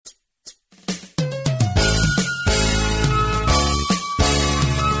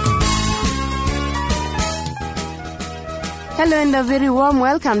Hello and a very warm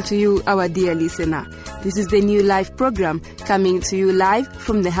welcome to you, our dear listener. This is the New Life program coming to you live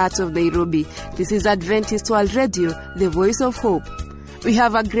from the heart of Nairobi. This is Adventist World Radio, the voice of hope. We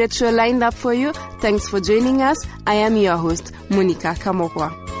have a great show lined up for you. Thanks for joining us. I am your host, Monica Kamokwa.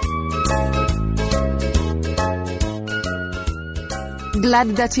 Glad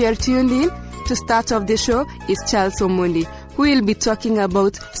that you are tuned in. To start off the show is Charles Omondi, who will be talking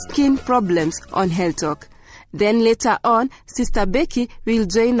about skin problems on Health Talk. Then later on, Sister Becky will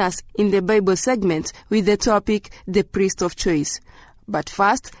join us in the Bible segment with the topic, The Priest of Choice. But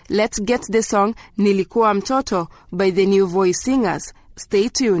first, let's get the song Nilikuwa Mtoto by the New Voice Singers. Stay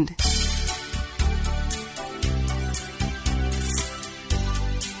tuned.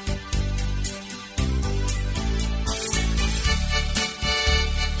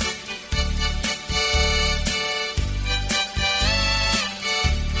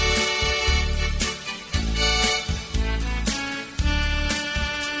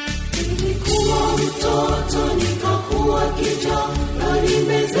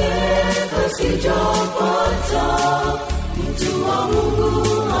 Sijapata mtu wa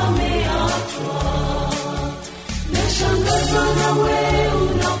Mungu ameachwa. Nashangaza nawe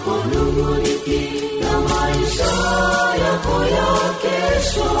unaponung'uniki na maisha yako ya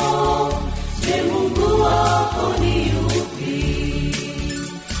kesho. Je, Mungu wako ni yupi?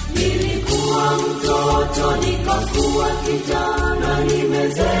 Nilikuwa mtoto nikakuwa kijana,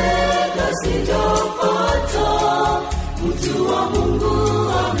 nimezeka sijapata mtu wa Mungu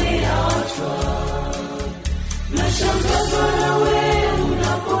ameachwa. Nashangaza nawe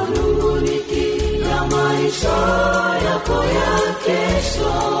unaponung'uniki na maisha yako ya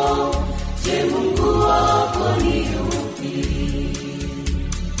kesho. Je, Mungu wako ni yupi?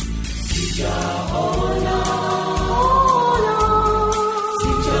 Sijaona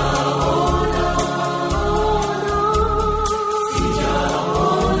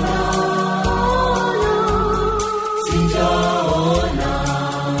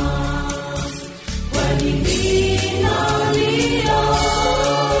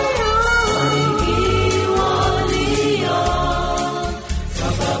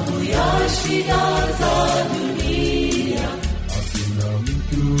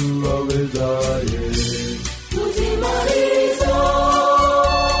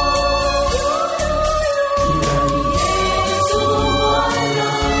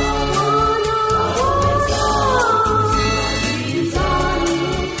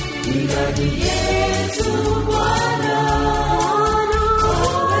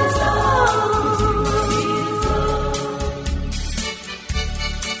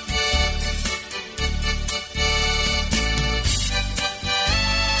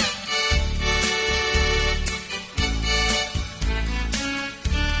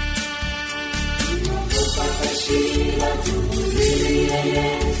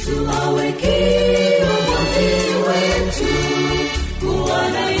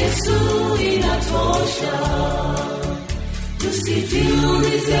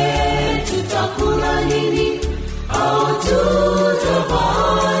tusijiulize tutakula nini au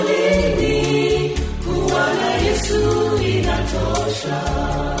tutavaa nini. Kuwa na Yesu inatosha.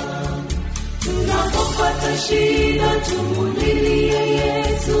 Tunapopata shida tumulilie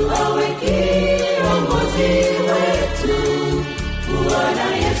Yesu awe kiongozi wetu. Kuwa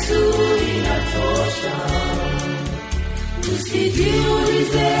na Yesu inatosha.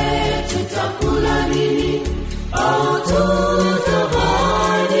 Tusijiulize tutakula nini au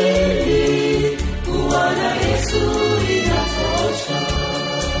tutavaa nini. Kuwa na Yesu inatosha.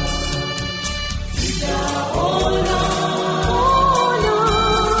 Sijaona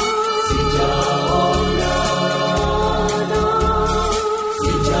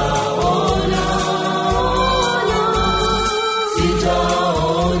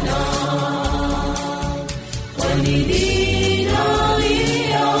kwa nini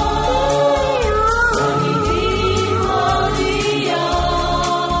nalia? Kwa nini nalia?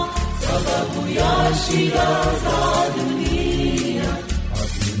 Sababu ya shida za dunia.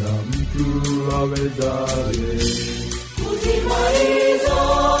 Hakuna mtu awezaye kuzimaliza.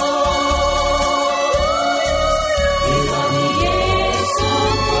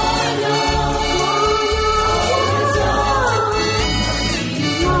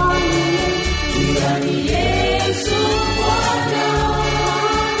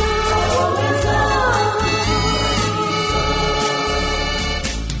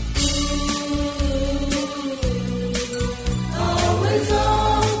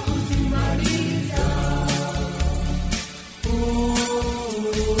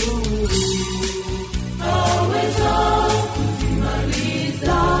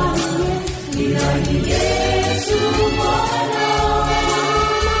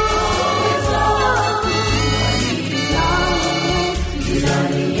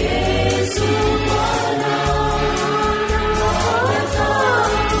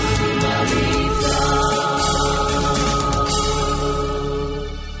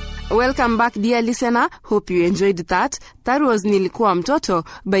 Welcome back, dear listener. Hope you enjoyed that. That was Nilikuwa Mtoto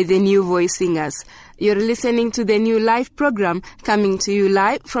by the New Voice Singers. You're listening to the new live program coming to you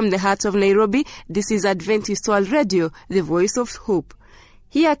live from the heart of Nairobi. This is Adventist World Radio, the voice of hope.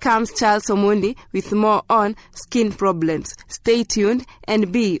 Here comes Charles Omondi with more on skin problems. Stay tuned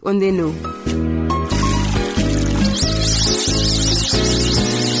and be on the know.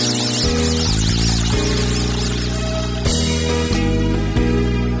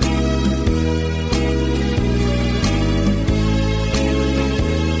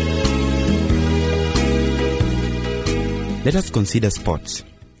 Let us consider spots.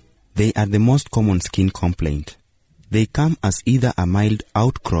 They are the most common skin complaint. They come as either a mild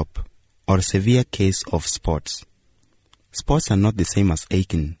outcrop or a severe case of spots. Spots are not the same as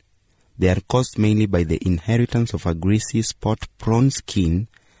acne. They are caused mainly by the inheritance of a greasy, spot-prone skin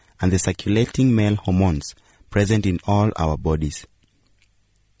and the circulating male hormones present in all our bodies.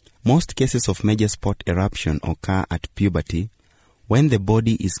 Most cases of major spot eruption occur at puberty, when the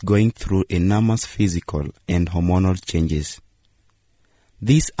body is going through enormous physical and hormonal changes.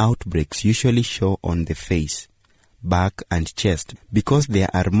 These outbreaks usually show on the face, back and chest because there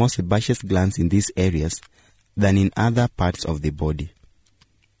are more sebaceous glands in these areas than in other parts of the body.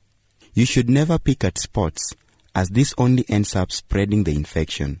 You should never pick at spots, as this only ends up spreading the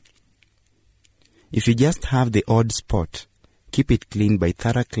infection. If you just have the odd spot, keep it clean by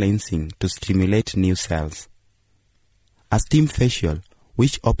thorough cleansing to stimulate new cells. A steam facial,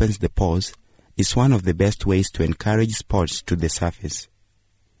 which opens the pores, is one of the best ways to encourage spots to the surface.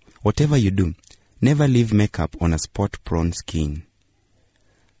 Whatever you do, never leave makeup on a spot-prone skin.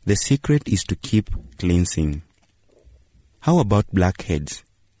 The secret is to keep cleansing. How about blackheads?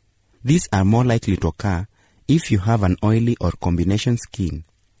 These are more likely to occur if you have an oily or combination skin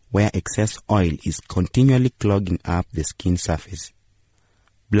where excess oil is continually clogging up the skin surface.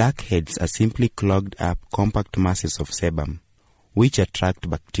 Blackheads are simply clogged up compact masses of sebum, which attract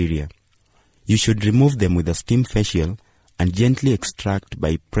bacteria. You should remove them with a steam facial and gently extract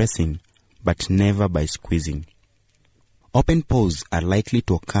by pressing, but never by squeezing. Open pores are likely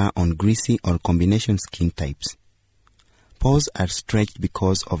to occur on greasy or combination skin types. Pores are stretched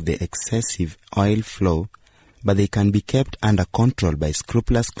because of the excessive oil flow, but they can be kept under control by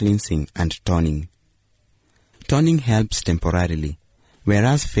scrupulous cleansing and toning. Toning helps temporarily,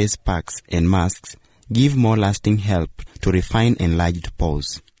 whereas face packs and masks give more lasting help to refine enlarged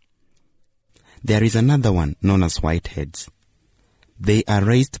pores. There is another one known as whiteheads. They are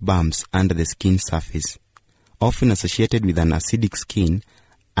raised bumps under the skin surface, often associated with an acidic skin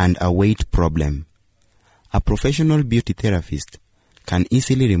and a weight problem. A professional beauty therapist can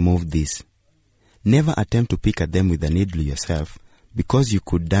easily remove this. Never attempt to pick at them with a needle yourself, because you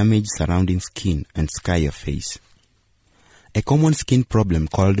could damage surrounding skin and scar your face. A common skin problem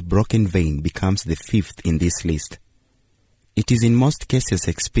called broken vein becomes the fifth in this list. It is in most cases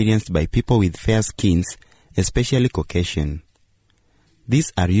experienced by people with fair skins, especially Caucasian.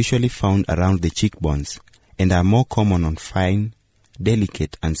 These are usually found around the cheekbones and are more common on fine,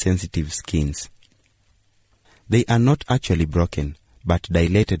 delicate and sensitive skins. They are not actually broken, but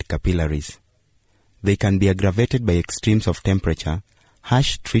dilated capillaries. They can be aggravated by extremes of temperature,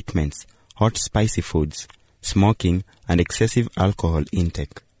 harsh treatments, hot spicy foods, smoking, and excessive alcohol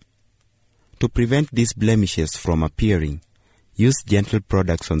intake. To prevent these blemishes from appearing, use gentle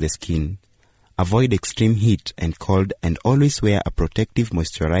products on the skin, avoid extreme heat and cold, and always wear a protective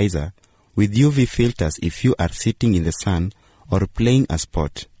moisturizer with UV filters if you are sitting in the sun or playing a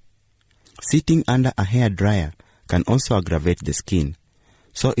sport. Sitting under a hair dryer can also aggravate the skin,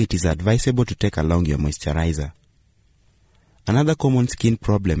 so it is advisable to take along your moisturizer. Another common skin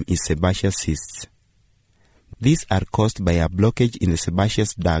problem is sebaceous cysts. These are caused by a blockage in the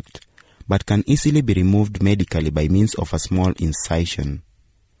sebaceous duct, but can easily be removed medically by means of a small incision.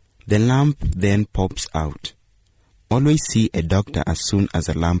 The lump then pops out. Always see a doctor as soon as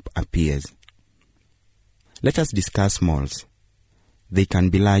a lump appears. Let us discuss moles. They can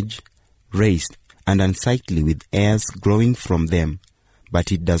be large, raised, and unsightly with hairs growing from them,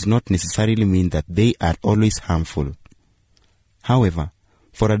 but it does not necessarily mean that they are always harmful. However,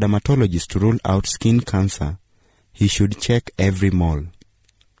 for a dermatologist to rule out skin cancer, he should check every mole.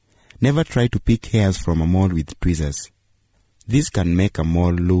 Never try to pick hairs from a mole with tweezers. This can make a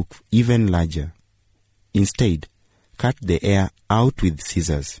mole look even larger. Instead, cut the hair out with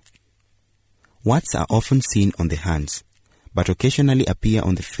scissors. Warts are often seen on the hands, but occasionally appear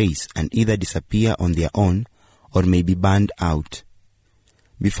on the face and either disappear on their own or may be burned out.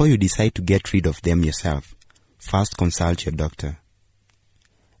 Before you decide to get rid of them yourself, first consult your doctor.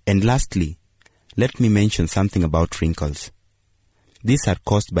 And lastly, let me mention something about wrinkles. These are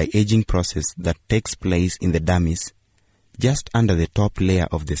caused by aging process that takes place in the dermis, just under the top layer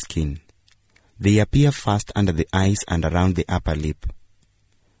of the skin. They appear first under the eyes and around the upper lip.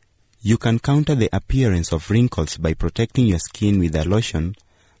 You can counter the appearance of wrinkles by protecting your skin with a lotion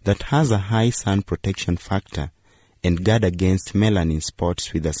that has a high sun protection factor and guard against melanin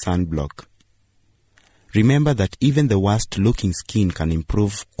spots with a sunblock. Remember that even the worst-looking skin can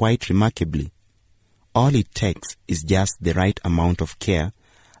improve quite remarkably. All it takes is just the right amount of care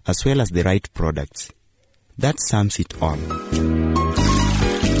as well as the right products. That sums it all.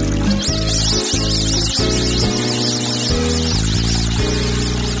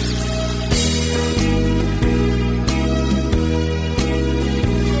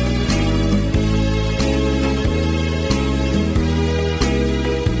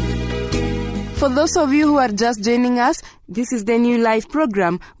 For those of you who are just joining us, this is the New Life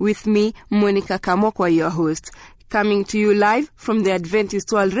program with me, Monica Kamokwa, your host, coming to you live from the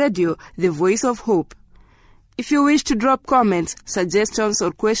Adventist World Radio, the voice of hope. If you wish to drop comments, suggestions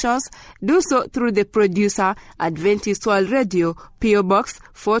or questions, do so through the producer, Adventist World Radio, PO Box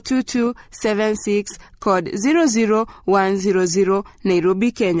 42276, code 00100,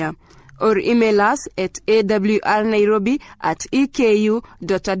 Nairobi, Kenya. Or email us at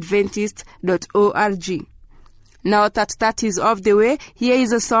awrnairobi@eku.adventist.org. Now that is off the way, here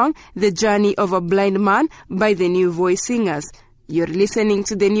is a song, The Journey of a Blind Man, by the New Voice Singers. You're listening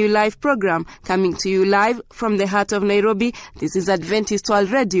to the New Life program, coming to you live from the heart of Nairobi. This is Adventist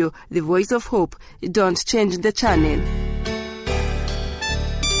World Radio, the voice of hope. Don't change the channel.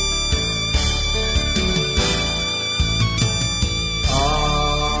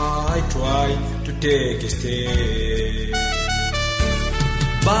 Try to take a step,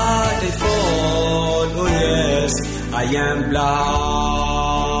 but I fall. Oh yes, I am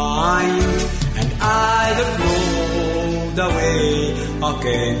blind, and I don't know the way. How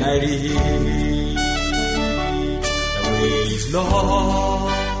can I reach? The way is long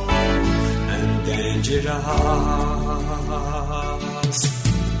and dangerous.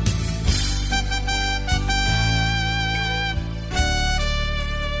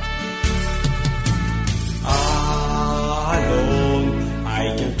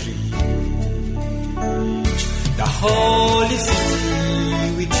 I can reach the holy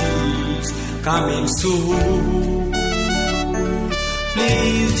city which is coming soon.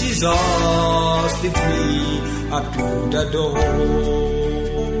 Please, Jesus, lead me up to the door.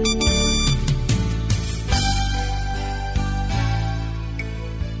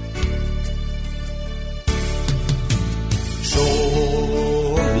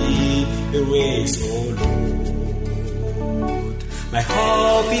 Show me the way, so Lord. My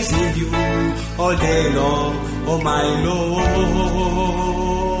hope is in you all day long, oh my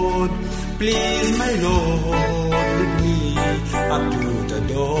Lord. Please, my Lord, lead me up to the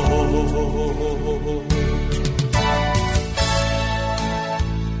door.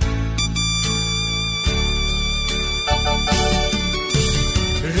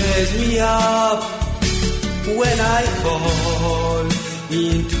 Raise me up when I fall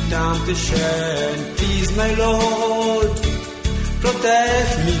into temptation. Please, my Lord,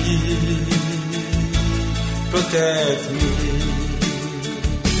 protect me, protect me.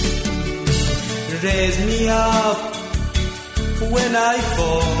 Raise me up when I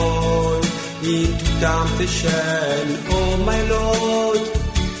fall into temptation. Oh my Lord,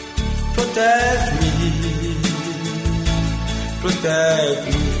 protect me, protect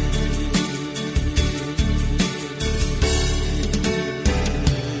me.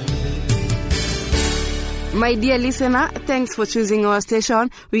 My dear listener, thanks for choosing our station.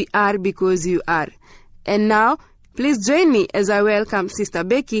 We are because you are. And now, please join me as I welcome Sister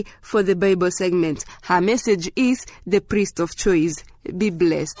Becky for the Bible segment. Her message is The Priest of Choice. Be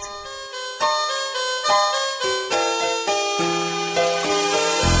blessed.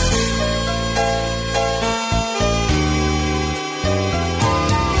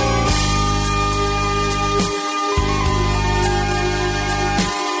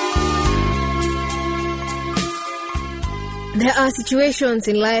 There are situations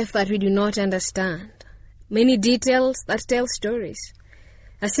in life that we do not understand. Many details that tell stories.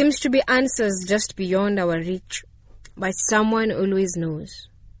 There seems to be answers just beyond our reach, but someone always knows.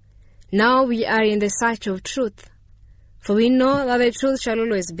 Now we are in the search of truth, for we know that the truth shall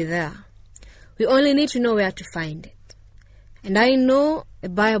always be there. We only need to know where to find it. And I know the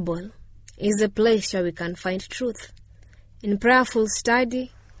Bible is the place where we can find truth. In prayerful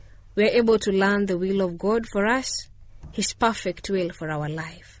study, we are able to learn the will of God for us, His perfect will for our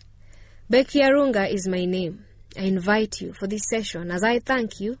life. Becky Arunga is my name. I invite you for this session as I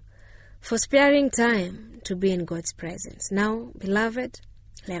thank you for sparing time to be in God's presence. Now, beloved,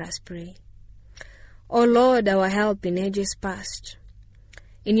 let us pray. O Lord, our help in ages past,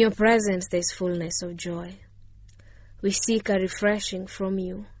 in your presence there is fullness of joy. We seek a refreshing from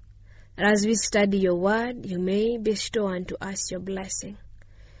you, that as we study your word, you may bestow unto us your blessing.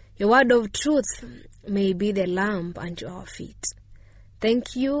 Your word of truth may be the lamp unto our feet.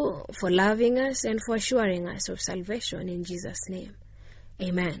 Thank you for loving us and for assuring us of salvation in Jesus' name.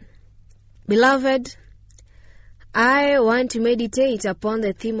 Amen. Beloved, I want to meditate upon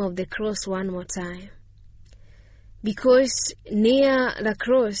the theme of the cross one more time. Because near the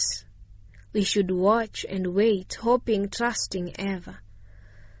cross, we should watch and wait, hoping, trusting ever.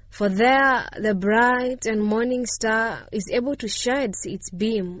 For there the bright and morning star is able to shed its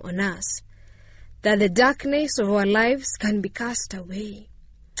beam on us, that the darkness of our lives can be cast away.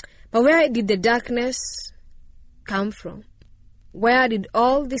 But where did the darkness come from? Where did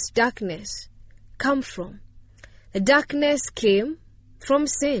all this darkness come from? The darkness came from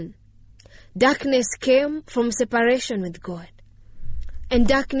sin. Darkness came from separation with God. And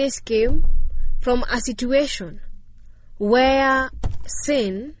darkness came from a situation where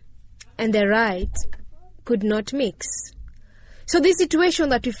sin and the right could not mix. So this situation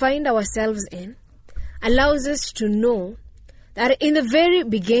that we find ourselves in allows us to know that in the very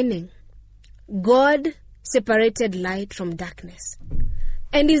beginning, God separated light from darkness.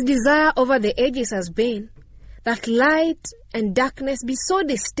 And his desire over the ages has been that light and darkness be so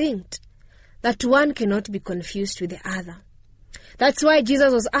distinct that one cannot be confused with the other. That's why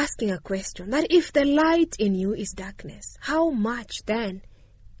Jesus was asking a question, that if the light in you is darkness, how much then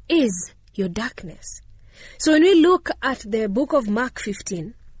is your darkness? So when we look at the book of Mark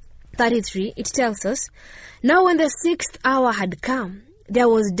 15:33, it tells us, now when the 6th hour had come, there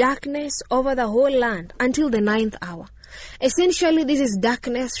was darkness over the whole land until the 9th hour. Essentially, this is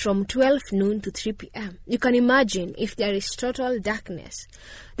darkness from 12 noon to 3 p.m. You can imagine if there is total darkness.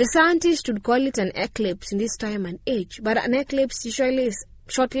 The scientists would call it an eclipse in this time and age, but an eclipse usually is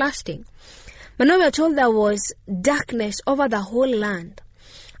short-lasting. But now we are told there was darkness over the whole land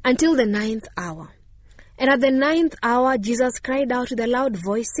until the 9th hour. And at the 9th hour, Jesus cried out with a loud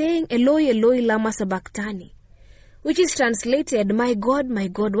voice, saying, Eloi, Eloi, lama sabachthani, which is translated, my God,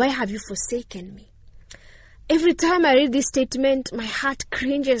 why have you forsaken me? Every time I read this statement, my heart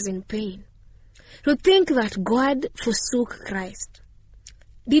cringes in pain. To think that God forsook Christ.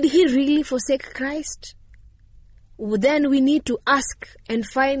 Did he really forsake Christ? Then we need to ask and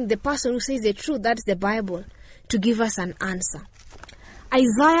find the person who says the truth, that's the Bible, to give us an answer.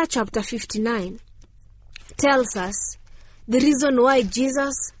 Isaiah chapter 59 tells us the reason why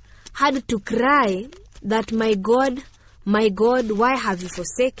Jesus had to cry that, my God, why have you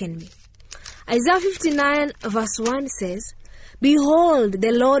forsaken me? Isaiah 59 verse 1 says, behold,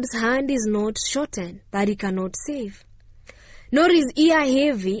 the Lord's hand is not shortened, that he cannot save, nor his ear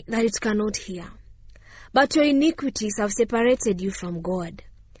heavy, that it cannot hear. But your iniquities have separated you from God,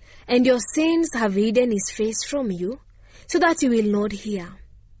 and your sins have hidden his face from you, so that you will not hear.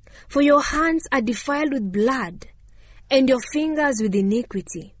 For your hands are defiled with blood, and your fingers with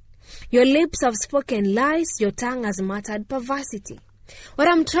iniquity. Your lips have spoken lies, your tongue has muttered perversity. What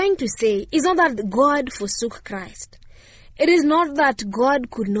I'm trying to say is not that God forsook Christ. It is not that God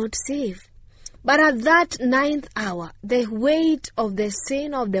could not save. But at that 9th hour, the weight of the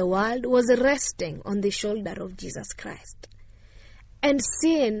sin of the world was resting on the shoulder of Jesus Christ. And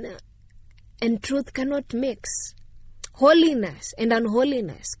sin and truth cannot mix. Holiness and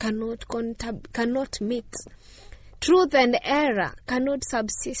unholiness cannot meet. Truth and error cannot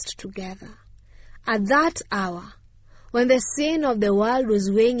subsist together. At that hour, when the sin of the world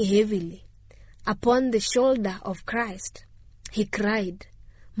was weighing heavily upon the shoulder of Christ, he cried,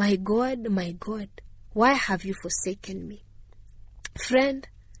 my God, why have you forsaken me? Friend,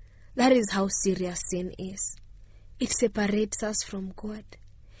 that is how serious sin is. It separates us from God.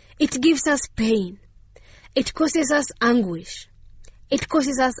 It gives us pain. It causes us anguish. It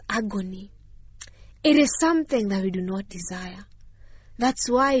causes us agony. It is something that we do not desire. That's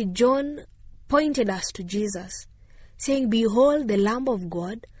why John pointed us to Jesus, saying, behold the Lamb of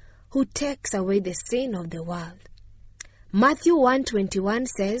God who takes away the sin of the world. Matthew 1:21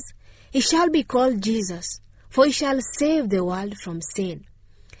 says, he shall be called Jesus, for he shall save the world from sin.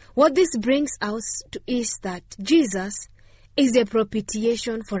 What this brings us to is that Jesus is the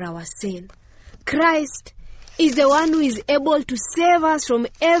propitiation for our sin. Christ is the one who is able to save us from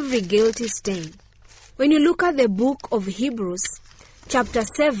every guilty stain. When you look at the book of Hebrews, chapter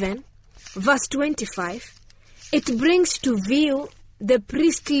 7, verse 25, it brings to view the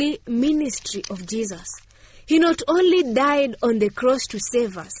priestly ministry of Jesus. He not only died on the cross to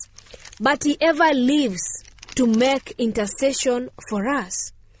save us, but he ever lives to make intercession for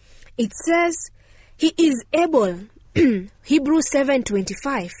us. It says he is able, Hebrews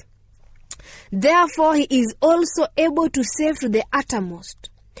 7:25. Therefore he is also able to save to the uttermost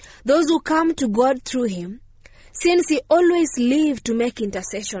those who come to God through him, since he always lives to make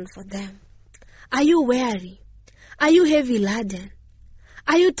intercession for them. Are you weary? Are you heavy laden?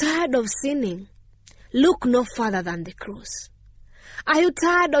 Are you tired of sinning? Look no further than the cross. Are you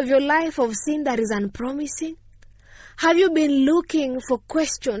tired of your life of sin that is unpromising? Have you been looking for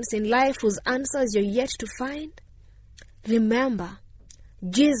questions in life whose answers you're yet to find? Remember,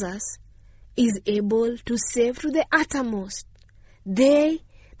 Jesus is able to save to the uttermost they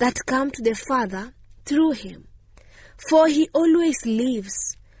that come to the Father through him, for he always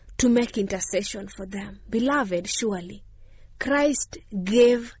lives to make intercession for them. Beloved, surely Christ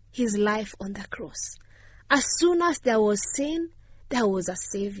gave his life on the cross. As soon as there was sin, there was a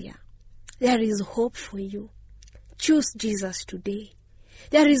Savior. There is hope for you. Choose Jesus today.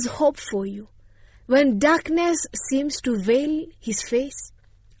 There is hope for you. When darkness seems to veil his face,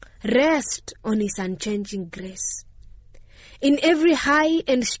 rest on his unchanging grace. In every high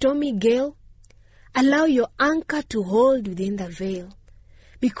and stormy gale, allow your anchor to hold within the veil,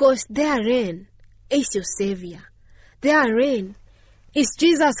 because therein is your Savior. Therein is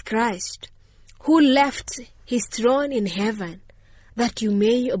Jesus Christ, who left his throne in heaven, that you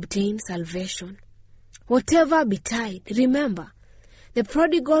may obtain salvation. Whatever betide, remember, the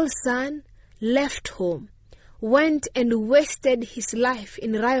prodigal son left home, went and wasted his life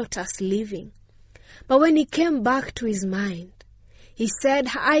in riotous living. But when he came back to his mind, he said,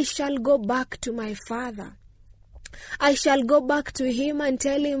 I shall go back to my father. I shall go back to him and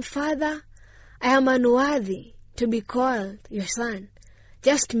tell him, Father, I am unworthy to be called your son.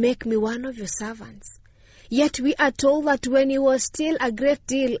 Just make me one of your servants. Yet we are told that when he was still a great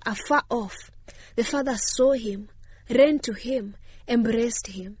deal afar off, the father saw him, ran to him, embraced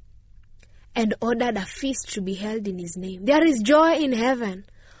him, and ordered a feast to be held in his name. There is joy in heaven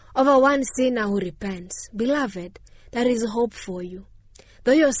over one sinner who repents. Beloved, there is hope for you.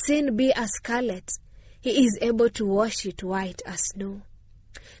 Though your sin be as scarlet, he is able to wash it white as snow.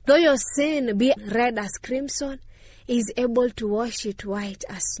 Though your sin be red as crimson, he is able to wash it white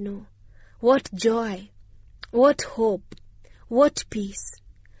as snow. What joy, what hope, what peace.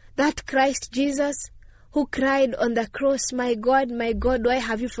 That Christ Jesus, who cried on the cross, my God, why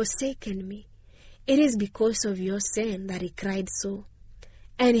have you forsaken me? It is because of your sin that he cried so.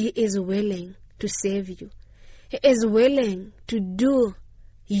 And he is willing to save you. He is willing to do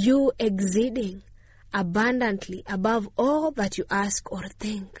you exceeding abundantly above all that you ask or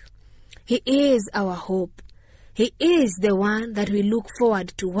think. He is our hope. He is the one that we look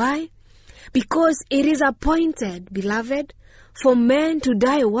forward to. Why? Because it is appointed, beloved, for men to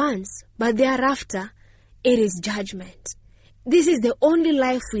die once, but thereafter it is judgment. This is the only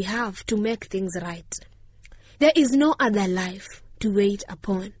life we have to make things right. There is no other life to wait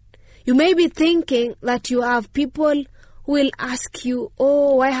upon. You may be thinking that you have people who will ask you,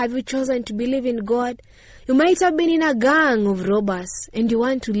 oh, why have you chosen to believe in God? You might have been in a gang of robbers and you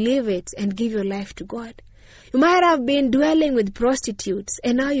want to leave it and give your life to God. You might have been dwelling with prostitutes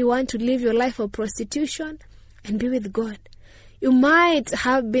and now you want to live your life of prostitution and be with God. You might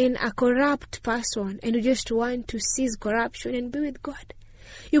have been a corrupt person and you just want to cease corruption and be with God.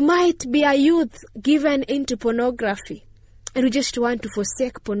 You might be a youth given into pornography and you just want to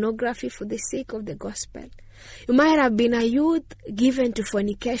forsake pornography for the sake of the gospel. You might have been a youth given to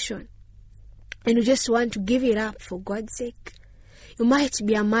fornication and you just want to give it up for God's sake. You might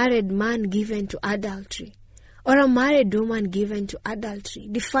be a married man given to adultery or a married woman given to adultery,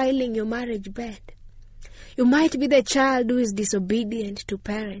 defiling your marriage bed. You might be the child who is disobedient to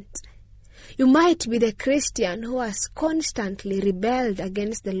parents. You might be the Christian who has constantly rebelled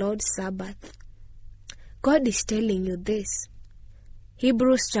against the Lord's Sabbath. God is telling you this.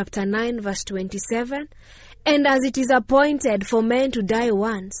 Hebrews chapter 9 verse 27, and as it is appointed for men to die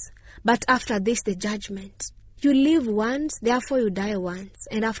once, but after this the judgment. You live once, therefore you die once,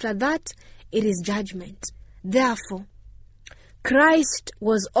 and after that it is judgment. Therefore, Christ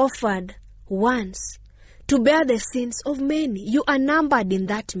was offered once to bear the sins of many. You are numbered in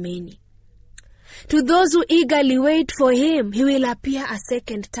that many. To those who eagerly wait for him, he will appear a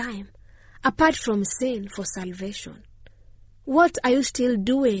second time, apart from sin, for salvation. What are you still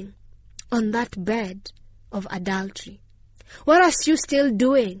doing on that bed of adultery? What are you still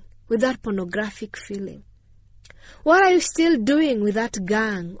doing with that pornographic feeling? What are you still doing with that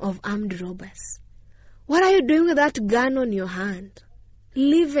gang of armed robbers? What are you doing with that gun on your hand?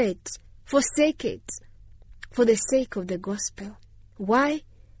 Leave it, forsake it, for the sake of the gospel. Why?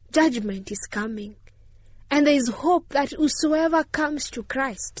 judgment is coming. And there is hope that whosoever comes to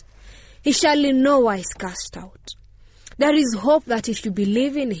Christ, he shall in no wise cast out. There is hope that if you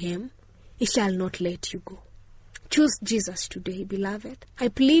believe in him, he shall not let you go. Choose Jesus today, beloved. I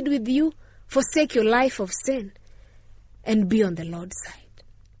plead with you, forsake your life of sin and be on the Lord's side.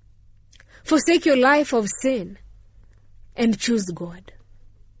 Forsake your life of sin and choose God.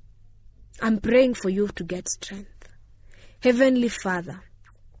 I'm praying for you to get strength. Heavenly Father,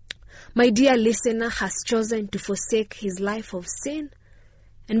 my dear listener has chosen to forsake his life of sin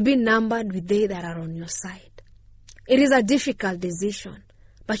and be numbered with they that are on your side. It is a difficult decision,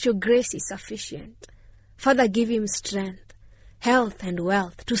 but your grace is sufficient. Father, give him strength, health, and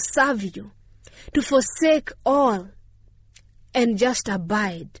wealth to serve you, to forsake all and just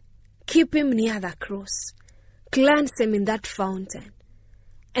abide. Keep him near the cross. Cleanse him in that fountain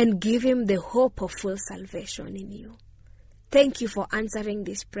and give him the hope of full salvation in you. Thank you for answering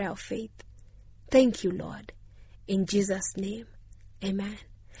this prayer of faith. Thank you, Lord. In Jesus' name, amen.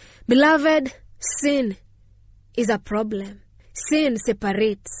 Beloved, sin is a problem. Sin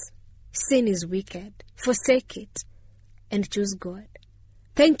separates. Sin is wicked. Forsake it and choose God.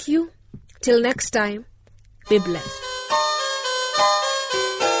 Thank you. Till next time, be blessed.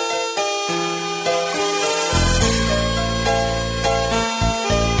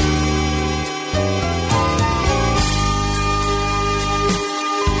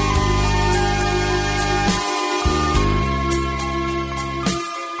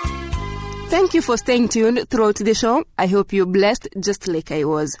 Thank you for staying tuned throughout the show. I hope you're blessed just like I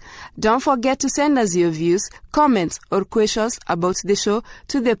was. Don't forget to send us your views, comments, or questions about the show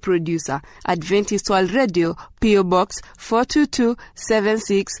to the producer, Adventist World Radio, P.O. Box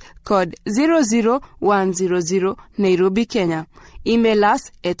 42276, code 00100, Nairobi, Kenya. Email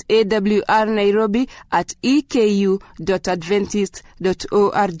us at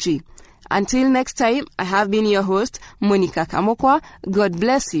awrnairobi@eku.adventist.org. Until next time, I have been your host, Monica Kamokwa. God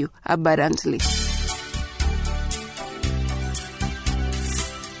bless you abundantly.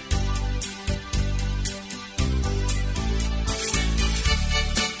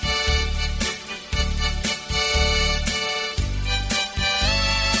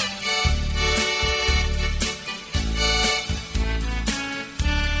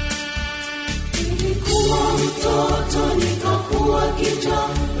 Nilikuwa mtoto nikakuwa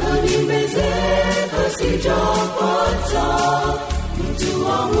kijana, nimezeka sijapata, mtu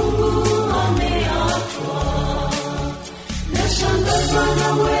wa Mungu ameachwa. Nashangazwa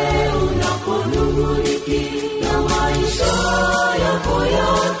nawe unaponung'unikia maisha yako ya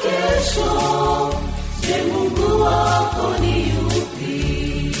kesho. Je, Mungu wako ni yupi?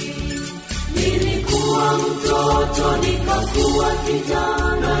 Nilikuwa mtoto nikakuwa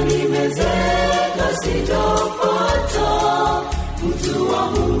kijana, nimezeka sijapata, mtu wa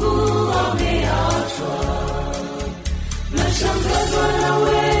Mungu ameachwa. Nashangazwa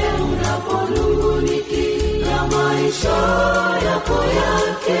nawe unaponung'unikia maisha yako ya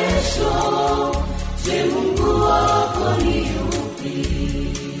kesho. Je, Mungu wako ni yupi?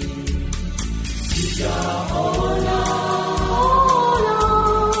 Sijaona,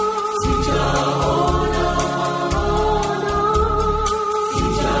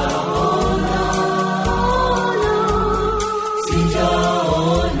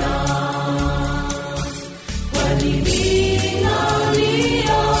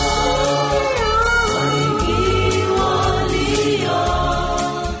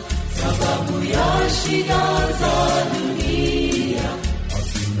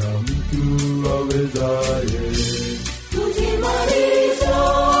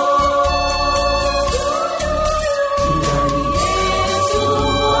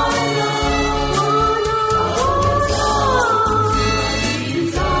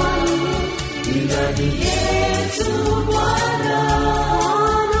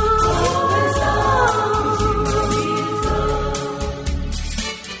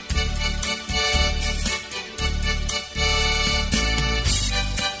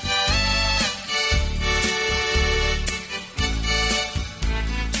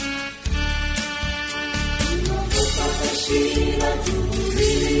 shida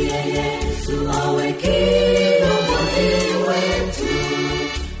tulilie Yesu awe kiongozi wetu.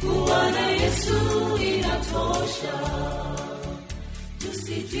 Kuwa na Yesu inatosha.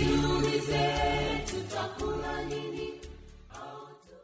 Tusijiulize tutakula nini.